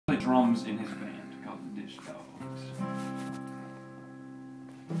drums in his band called the Dish Dogs.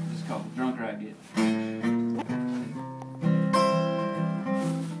 This is called The Drunker I Get.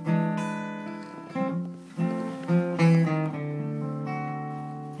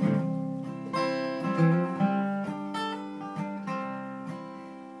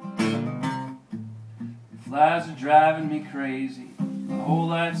 Flies are driving me crazy. My whole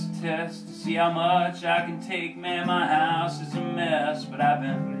life's a test to see how much I can take. Man, my house is a mess, but I've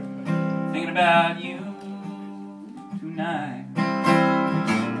been thinking about you tonight.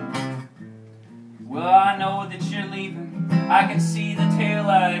 Well, I know that you're leaving. I can see the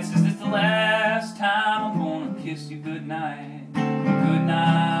taillights. Is this the last time I'm gonna kiss you goodnight? Good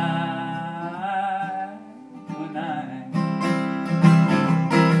night, good night.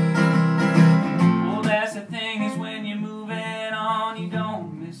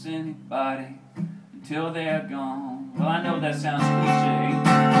 Anybody until they're gone. Well, I know that sounds cliche,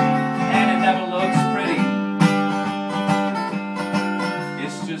 and it never looks pretty.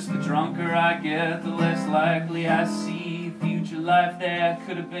 It's just the drunker I get, the less likely I see a future life that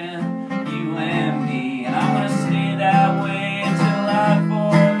could have been you and me. And I'm gonna stay that way until I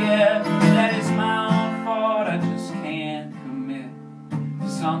forget that it's my own fault. I just can't commit to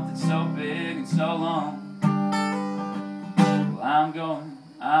something so big and so long. Well, I'm going.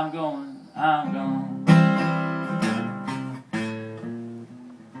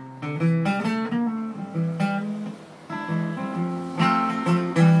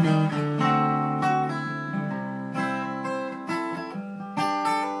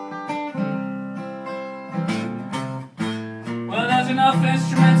 Well, there's enough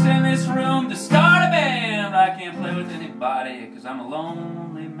instruments in this room to start a band. I can't play with anybody, 'cause I'm a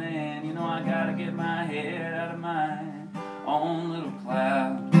lonely man. You know, I gotta get my head out of my own little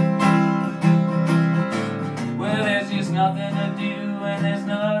cloud. Well, there's just nothing to do and there's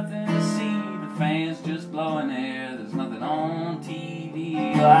nothing to see. The fans just blowing air, there's nothing on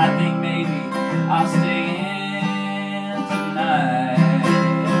TV. Well, I think maybe I'll stay in tonight.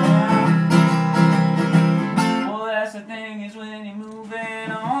 Well, that's the thing, is when you're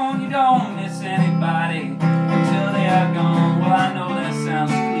moving on, you don't miss anybody until they are gone. Well, I know that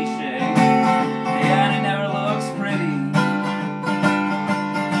sounds cliche, and it never looks pretty.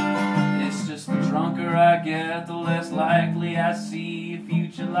 I get, the less likely I see a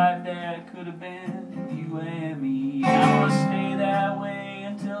future life that could have been you and me. I'm gonna stay that way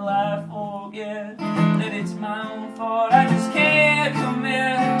until I forget that it's my own fault. I just can't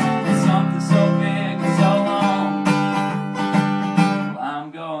commit to something so big and so long. Well,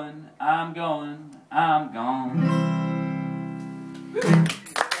 I'm gone.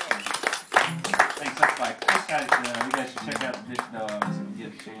 Thanks, that's like, you guys should check out the Dish Dogs if you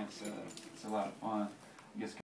get a chance. It's a lot of fun. I guess